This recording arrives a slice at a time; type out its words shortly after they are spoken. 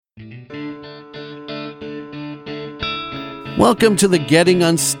Welcome to the Getting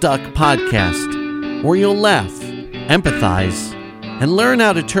Unstuck podcast, where you'll laugh, empathize, and learn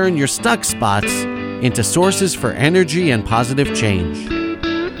how to turn your stuck spots into sources for energy and positive change.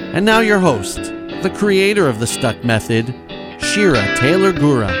 And now your host, the creator of the Stuck Method, Shira Taylor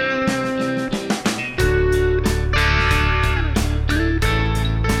Gura.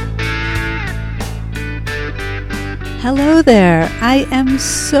 Hello there. I am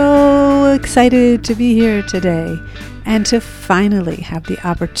so excited to be here today and to finally have the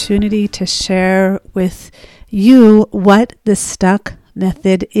opportunity to share with you what the Stuck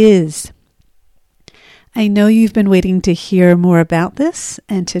Method is. I know you've been waiting to hear more about this,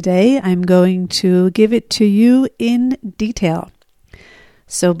 and today I'm going to give it to you in detail.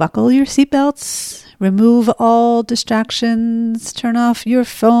 So buckle your seatbelts, remove all distractions, turn off your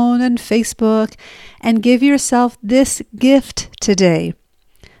phone and Facebook, and give yourself this gift today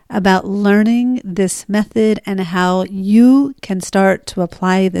about learning this method and how you can start to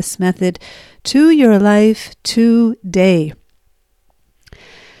apply this method to your life today.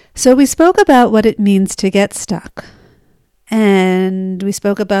 So we spoke about what it means to get stuck, and we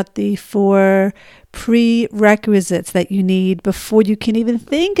spoke about the 4 prerequisites that you need before you can even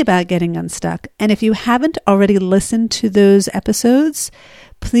think about getting unstuck. And if you haven't already listened to those episodes,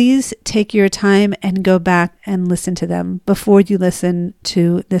 please take your time and go back and listen to them before you listen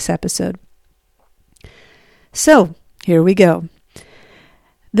to this episode. So, here we go.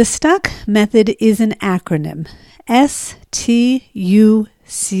 The Stuck Method is an acronym.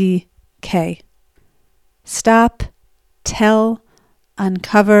 STUCK. Stop, tell,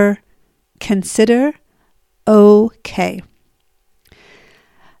 uncover, consider, OK.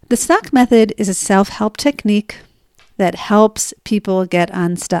 The Stuck Method is a self-help technique that helps people get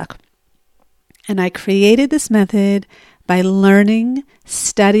unstuck. And I created this method by learning,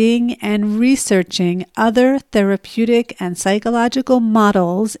 studying, and researching other therapeutic and psychological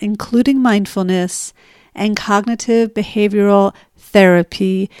models, including mindfulness and cognitive behavioral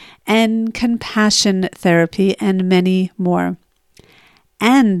therapy and compassion therapy, and many more.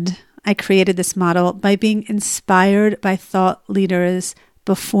 And I created this model by being inspired by thought leaders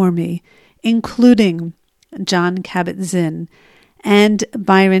before me, including Jon Kabat-Zinn and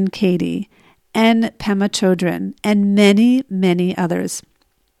Byron Katie and Pema Chodron and many, many others.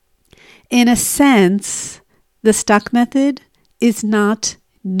 In a sense, the Stuck Method is not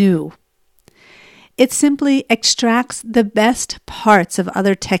new. It simply extracts the best parts of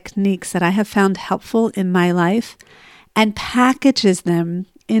other techniques that I have found helpful in my life and packages them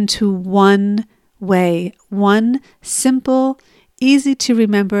into one way, one simple, easy to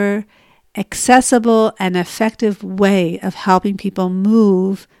remember, accessible, and effective way of helping people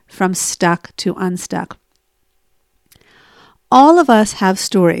move from stuck to unstuck. All of us have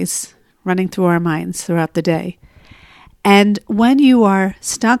stories running through our minds throughout the day. And when you are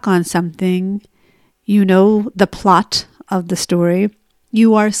stuck on something, you know the plot of the story.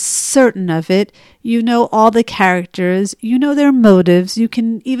 You are certain of it. You know all the characters. You know their motives. You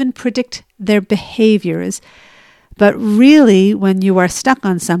can even predict their behaviors. But really, when you are stuck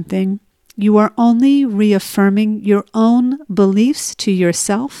on something, you are only reaffirming your own beliefs to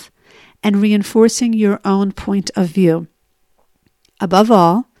yourself and reinforcing your own point of view. Above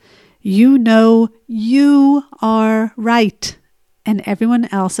all, you know you are right and everyone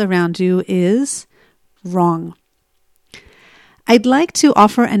else around you is wrong. I'd like to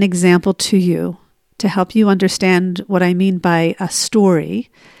offer an example to you to help you understand what I mean by a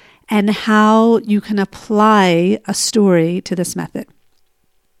story and how you can apply a story to this method.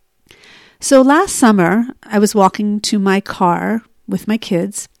 So last summer, I was walking to my car with my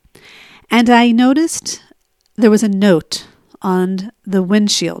kids, and I noticed there was a note on the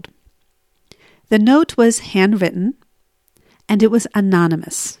windshield. The note was handwritten, and it was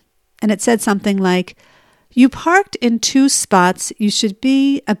anonymous. And it said something like, "You parked in 2 spots. You should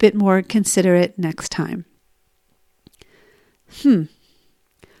be a bit more considerate next time."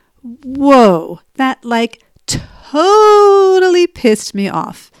 Whoa, that totally pissed me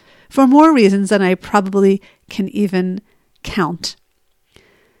off for more reasons than I probably can even count.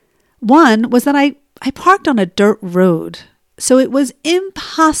 One was that I parked on a dirt road, so it was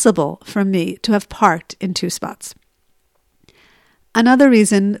impossible for me to have parked in 2 spots. Another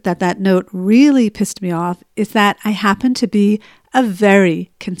reason that note really pissed me off is that I happen to be a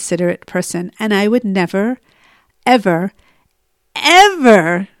very considerate person, and I would never, ever,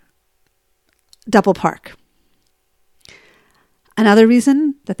 ever double park. Another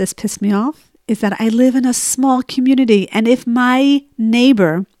reason that this pissed me off is that I live in a small community, and if my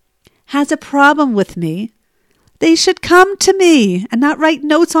neighbor has a problem with me, they should come to me and not write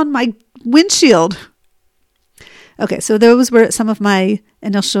notes on my windshield. Okay, so those were some of my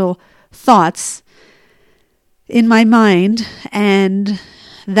initial thoughts in my mind, and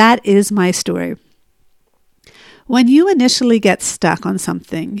that is my story. When you initially get stuck on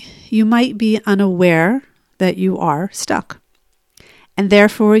something, you might be unaware that you are stuck, and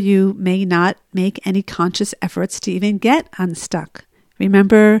therefore you may not make any conscious efforts to even get unstuck.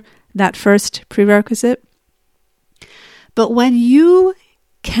 Remember that first prerequisite? But when you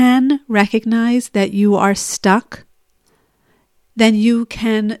can recognize that you are stuck, then you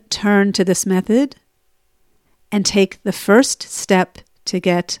can turn to this method and take the first step to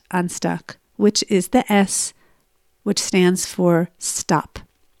get unstuck, which is the S, which stands for stop.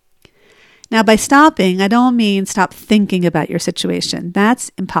 Now, by stopping, I don't mean stop thinking about your situation. That's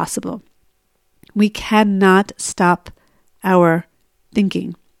impossible. We cannot stop our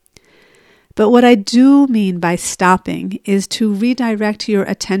thinking. But what I do mean by stopping is to redirect your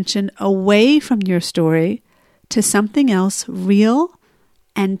attention away from your story to something else real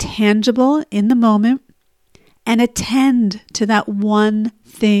and tangible in the moment, and attend to that one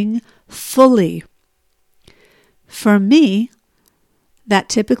thing fully. For me, that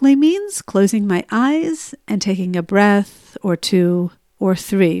typically means closing my eyes and taking a breath or 2 or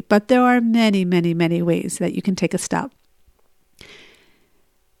 3, but there are many, many, many ways that you can take a stop.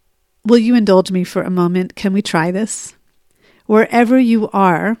 Will you indulge me for a moment? Can we try this? Wherever you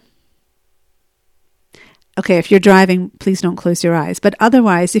are, okay, if you're driving, please don't close your eyes, but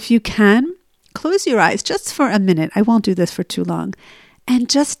otherwise, if you can, close your eyes just for a minute. I won't do this for too long. And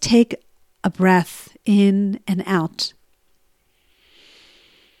just take a breath in and out.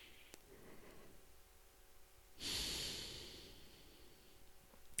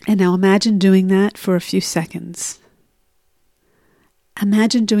 And now imagine doing that for a few seconds.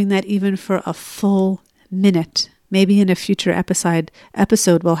 Imagine doing that even for a full minute. Maybe in a future episode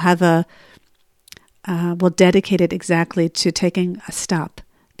we'll have we'll dedicate it exactly to taking a stop.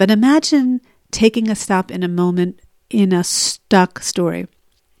 But imagine taking a stop in a moment in a stuck story.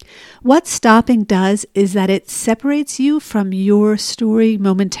 What stopping does is that it separates you from your story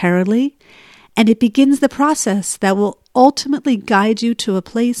momentarily, and it begins the process that will ultimately guide you to a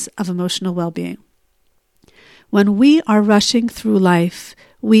place of emotional well-being. When we are rushing through life,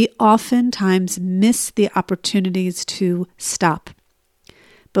 we oftentimes miss the opportunities to stop.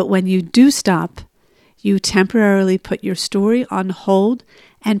 But when you do stop, you temporarily put your story on hold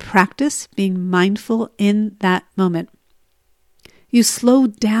and practice being mindful in that moment. You slow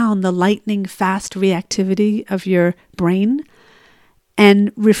down the lightning fast reactivity of your brain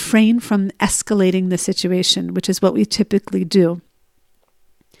and refrain from escalating the situation, which is what we typically do.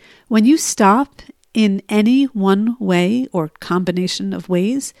 When you stop in any one way or combination of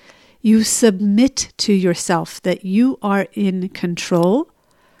ways, you submit to yourself that you are in control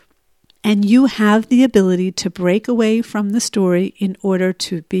and you have the ability to break away from the story in order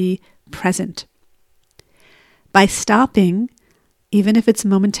to be present. By stopping, even if it's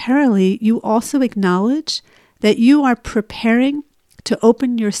momentarily, you also acknowledge that you are preparing to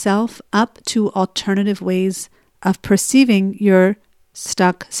open yourself up to alternative ways of perceiving your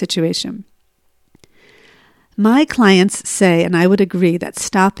stuck situation. My clients say, and I would agree, that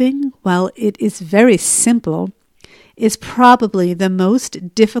stopping, while it is very simple, is probably the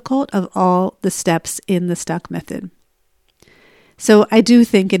most difficult of all the steps in the stuck method. So I do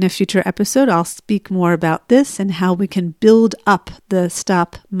think in a future episode I'll speak more about this and how we can build up the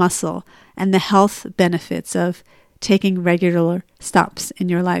stop muscle and the health benefits of taking regular stops in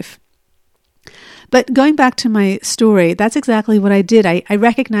your life. But going back to my story, that's exactly what I did. I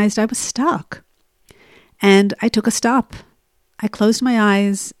recognized I was stuck and I took a stop. I closed my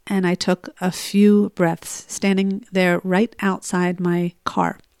eyes and I took a few breaths, standing there right outside my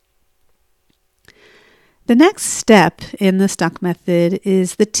car. The next step in the stuck method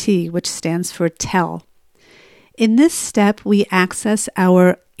is the T, which stands for tell. In this step, we access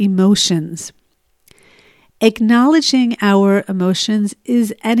our emotions. Acknowledging our emotions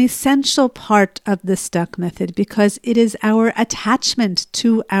is an essential part of the stuck method because it is our attachment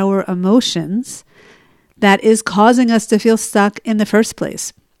to our emotions that is causing us to feel stuck in the first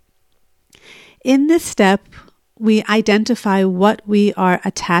place. In this step, we identify what we are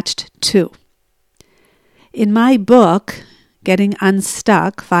attached to. In my book, Getting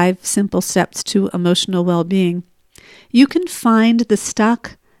Unstuck, 5 Simple Steps to Emotional Well-Being, you can find the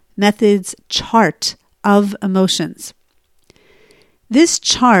stuck method's chart of emotions. This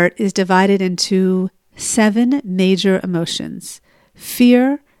chart is divided into 7 major emotions: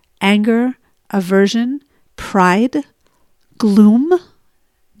 fear, anger, aversion, pride, gloom,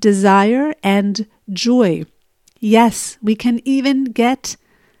 desire, and joy. Yes, we can even get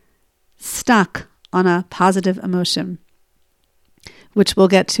stuck on a positive emotion, which we'll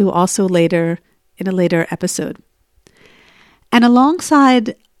get to also later in a later episode. And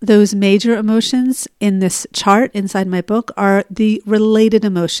alongside those major emotions in this chart inside my book are the related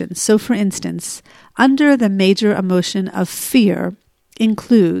emotions. So for instance, under the major emotion of fear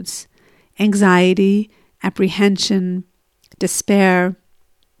includes anxiety, apprehension, despair,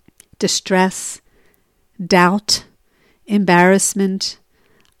 distress, doubt, embarrassment,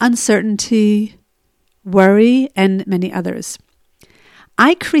 uncertainty, worry, and many others.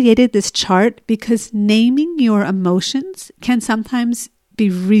 I created this chart because naming your emotions can sometimes be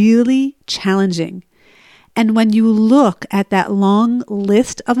really challenging. And when you look at that long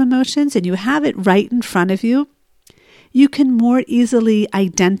list of emotions and you have it right in front of you, you can more easily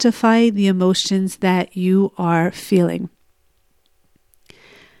identify the emotions that you are feeling.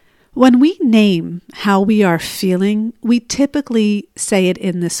 When we name how we are feeling, we typically say it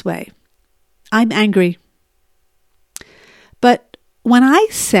in this way: I'm angry. But when I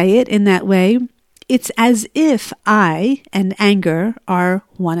say it in that way, it's as if I and anger are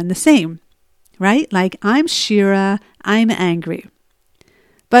one and the same, right? Like, I'm Shira, I'm angry.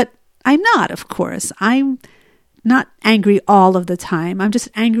 But I'm not, of course. I'm not angry all of the time. I'm just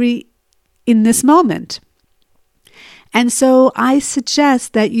angry in this moment. And so I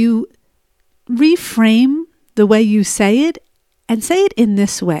suggest that you reframe the way you say it and say it in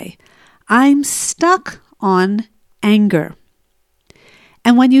this way: I'm stuck on anger.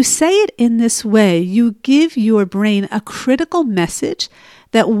 And when you say it in this way, you give your brain a critical message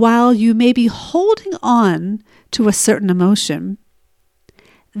that while you may be holding on to a certain emotion,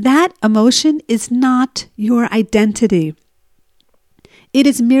 that emotion is not your identity. It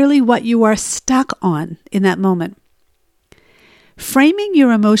is merely what you are stuck on in that moment. Framing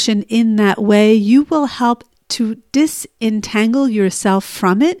your emotion in that way, you will help to disentangle yourself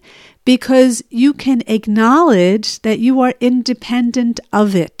from it, because you can acknowledge that you are independent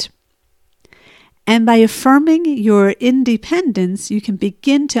of it. And by affirming your independence, you can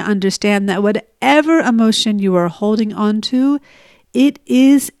begin to understand that whatever emotion you are holding on to, it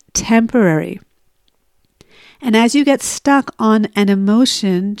is temporary. And as you get stuck on an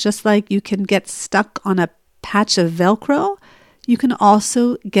emotion, just like you can get stuck on a patch of Velcro, you can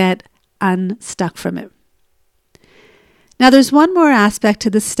also get unstuck from it. Now, there's one more aspect to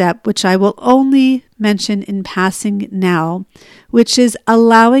this step, which I will only mention in passing now, which is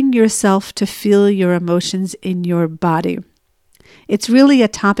allowing yourself to feel your emotions in your body. It's really a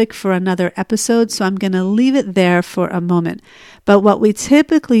topic for another episode, so I'm going to leave it there for a moment. But what we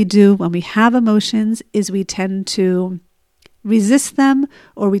typically do when we have emotions is we tend to resist them,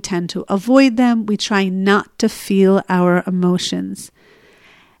 or we tend to avoid them. We try not to feel our emotions.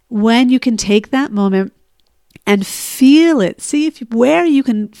 When you can take that moment and feel it. See where you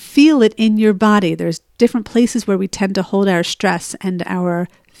can feel it in your body. There's different places where we tend to hold our stress and our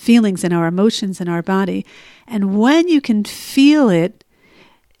feelings and our emotions in our body. And when you can feel it,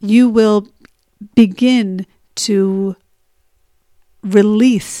 you will begin to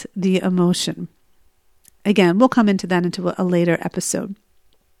release the emotion. Again, we'll come into that into a later episode.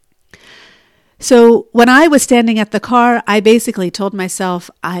 So when I was standing at the car, I basically told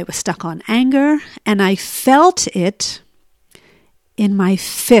myself I was stuck on anger, and I felt it in my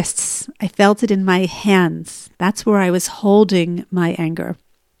fists. I felt it in my hands. That's where I was holding my anger.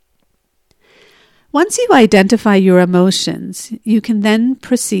 Once you identify your emotions, you can then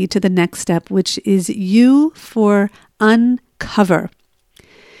proceed to the next step, which is U for uncover.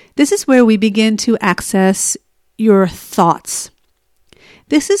 This is where we begin to access your thoughts.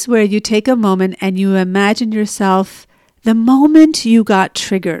 This is where you take a moment and you imagine yourself the moment you got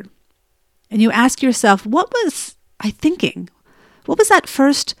triggered. And you ask yourself, what was I thinking? What was that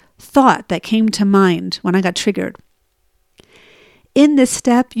first thought that came to mind when I got triggered? In this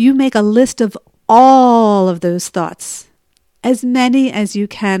step, you make a list of all of those thoughts, as many as you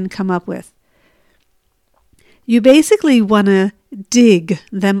can come up with. You basically want to dig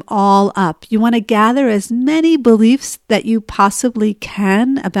them all up. You want to gather as many beliefs that you possibly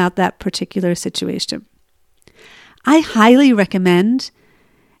can about that particular situation. I highly recommend,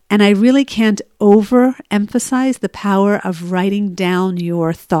 and I really can't overemphasize the power of writing down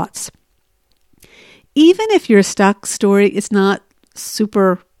your thoughts. Even if your stuck story is not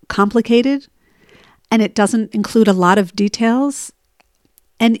super complicated and it doesn't include a lot of details,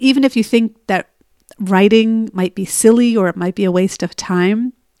 and even if you think that writing might be silly or it might be a waste of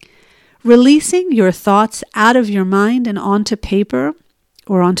time, releasing your thoughts out of your mind and onto paper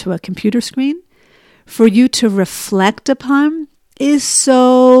or onto a computer screen for you to reflect upon is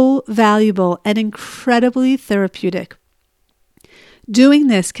so valuable and incredibly therapeutic. Doing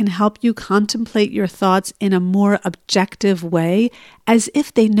this can help you contemplate your thoughts in a more objective way, as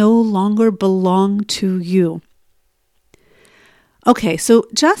if they no longer belong to you. Okay, so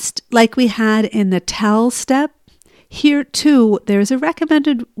just like we had in the tell step, here too, there's a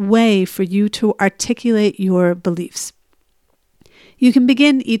recommended way for you to articulate your beliefs. You can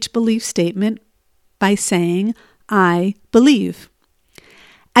begin each belief statement by saying, I believe,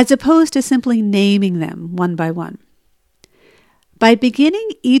 as opposed to simply naming them one by one. By beginning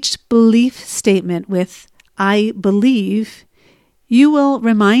each belief statement with, I believe, you will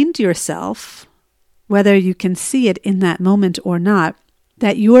remind yourself, whether you can see it in that moment or not,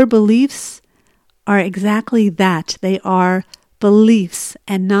 that your beliefs are exactly that. They are beliefs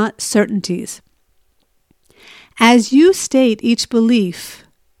and not certainties. As you state each belief,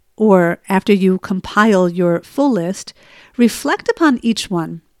 or after you compile your full list, reflect upon each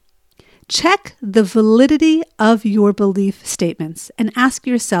one. Check the validity of your belief statements and ask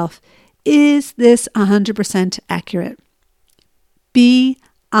yourself, is this 100% accurate? Be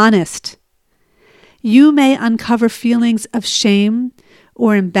honest. You may uncover feelings of shame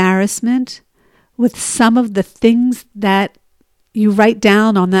or embarrassment with some of the things that you write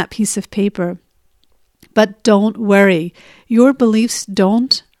down on that piece of paper. But don't worry, your beliefs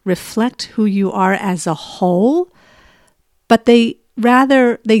don't reflect who you are as a whole, but they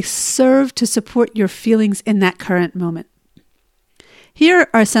serve to support your feelings in that current moment. Here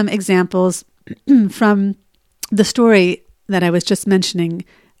are some examples from the story that I was just mentioning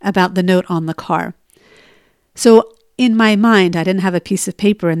about the note on the car. So in my mind, I didn't have a piece of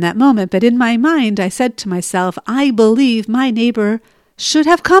paper in that moment, but in my mind, I said to myself, I believe my neighbor should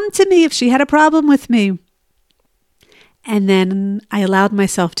have come to me if she had a problem with me. And then I allowed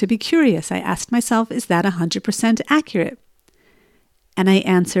myself to be curious. I asked myself, is that 100% accurate? And I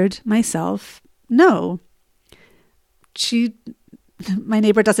answered myself, no. My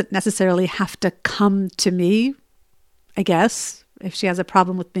neighbor doesn't necessarily have to come to me, I guess. If she has a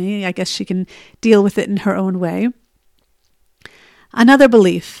problem with me, I guess she can deal with it in her own way. Another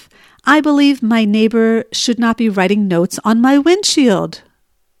belief, I believe my neighbor should not be writing notes on my windshield.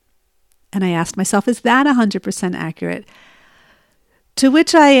 And I asked myself, is that 100% accurate? To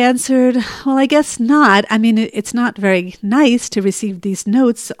which I answered, well, I guess not. I mean, it's not very nice to receive these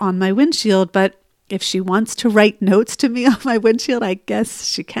notes on my windshield, but if she wants to write notes to me on my windshield, I guess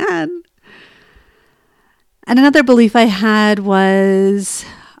she can. And another belief I had was,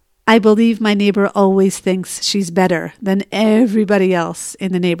 I believe my neighbor always thinks she's better than everybody else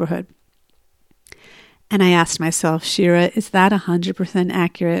in the neighborhood. And I asked myself, Shira, is that 100%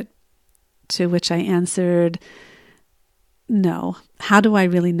 accurate? To which I answered, no. How do I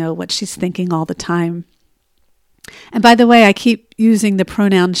really know what she's thinking all the time? And by the way, I keep using the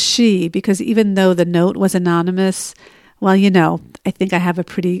pronoun she because even though the note was anonymous, well, I think I have a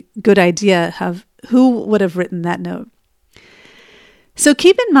pretty good idea of who would have written that note. So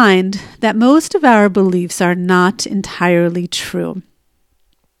keep in mind that most of our beliefs are not entirely true.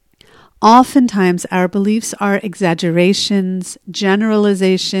 Oftentimes, our beliefs are exaggerations,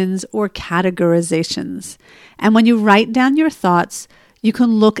 generalizations, or categorizations. And when you write down your thoughts, you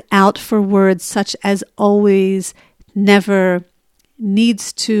can look out for words such as always, never,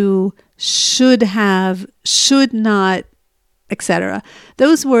 needs to, should have, should not, etc.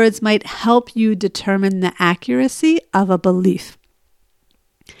 Those words might help you determine the accuracy of a belief.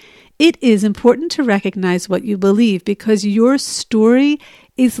 It is important to recognize what you believe because your story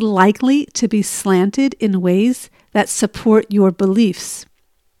is likely to be slanted in ways that support your beliefs,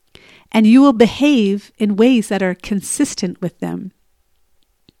 and you will behave in ways that are consistent with them.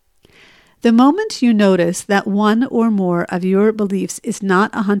 The moment you notice that one or more of your beliefs is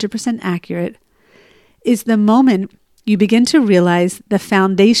not 100% accurate is the moment you begin to realize the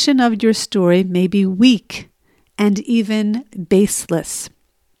foundation of your story may be weak and even baseless.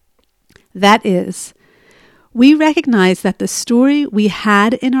 That is, we recognize that the story we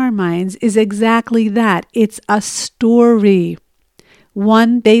had in our minds is exactly that. It's a story,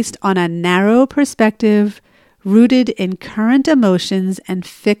 one based on a narrow perspective, rooted in current emotions and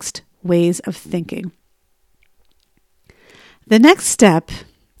fixed ways of thinking. The next step,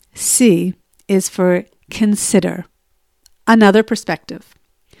 C, is for consider, another perspective.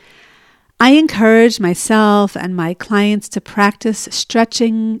 I encourage myself and my clients to practice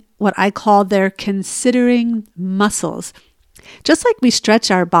stretching what I call their considering muscles. Just like we stretch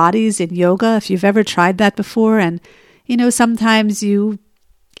our bodies in yoga, if you've ever tried that before, and sometimes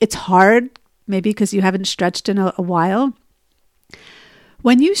it's hard, maybe because you haven't stretched in a while.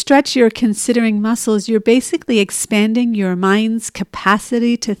 When you stretch your considering muscles, you're basically expanding your mind's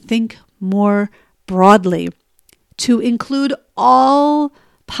capacity to think more broadly, to include all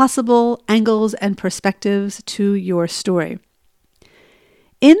possible angles and perspectives to your story.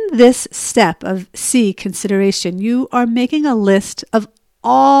 In this step of C, consideration, you are making a list of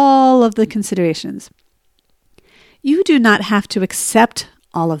all of the considerations. You do not have to accept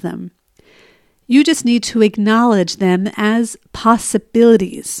all of them. You just need to acknowledge them as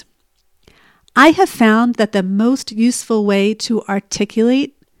possibilities. I have found that the most useful way to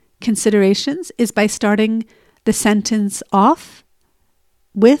articulate considerations is by starting the sentence off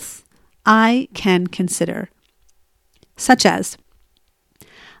with I can consider, such as,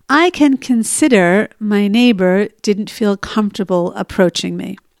 I can consider my neighbor didn't feel comfortable approaching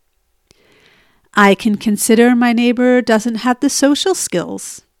me. I can consider my neighbor doesn't have the social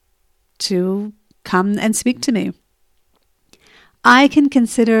skills to come and speak to me. I can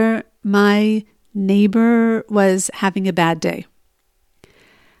consider my neighbor was having a bad day.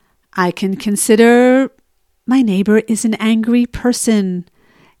 I can consider my neighbor is an angry person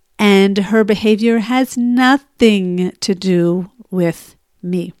and her behavior has nothing to do with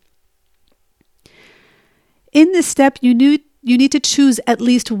me. In this step, you need to choose at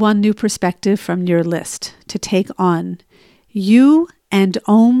least one new perspective from your list to take on. You and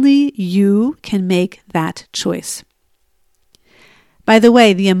only you can make that choice. By the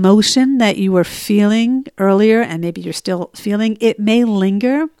way, the emotion that you were feeling earlier, and maybe you're still feeling, it may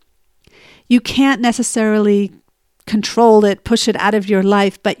linger. You can't necessarily control it, push it out of your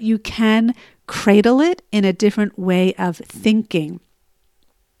life, but you can cradle it in a different way of thinking.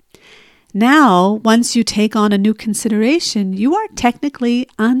 Now, once you take on a new consideration, you are technically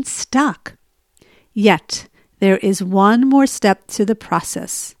unstuck. Yet, there is one more step to the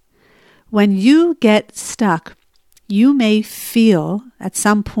process. When you get stuck, you may feel at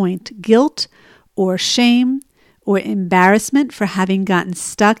some point guilt or shame or embarrassment for having gotten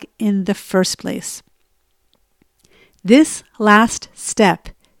stuck in the first place. This last step,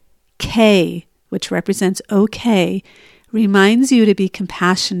 K, which represents OK, reminds you to be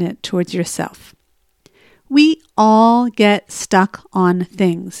compassionate towards yourself. We all get stuck on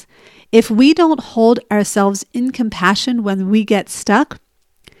things. If we don't hold ourselves in compassion when we get stuck,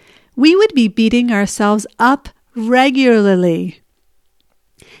 we would be beating ourselves up regularly.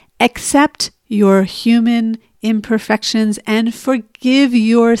 Accept your human imperfections and forgive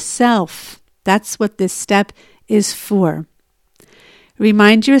yourself. That's what this step is for.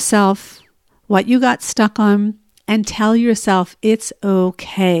 Remind yourself what you got stuck on and tell yourself it's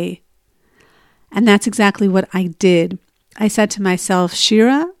okay. And that's exactly what I did. I said to myself,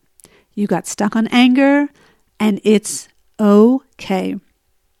 Shira, you got stuck on anger and it's okay.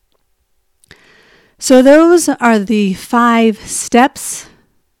 So those are the 5 steps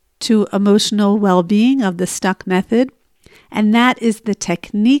to emotional well-being of the Stuck Method. And that is the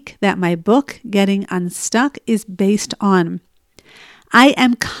technique that my book, Getting Unstuck, is based on. I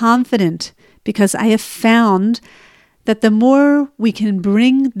am confident because I have found that the more we can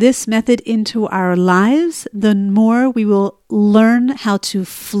bring this method into our lives, the more we will learn how to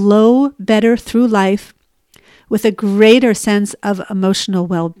flow better through life with a greater sense of emotional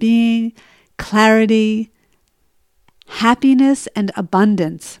well-being, clarity, happiness, and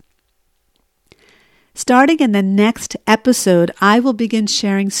abundance. Starting in the next episode, I will begin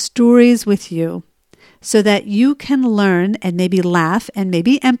sharing stories with you so that you can learn and maybe laugh and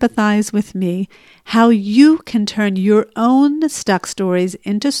maybe empathize with me how you can turn your own stuck stories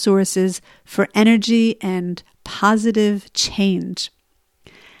into sources for energy and positive change.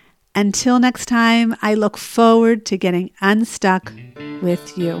 Until next time, I look forward to getting unstuck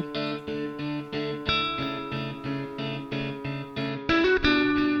with you.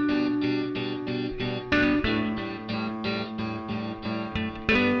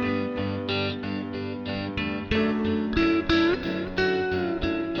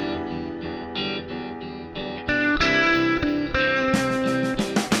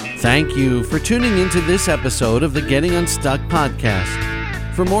 Thank you for tuning into this episode of the Getting Unstuck podcast.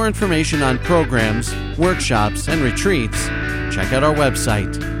 For more information on programs, workshops, and retreats, check out our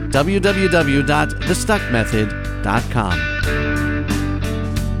website, www.thestuckmethod.com.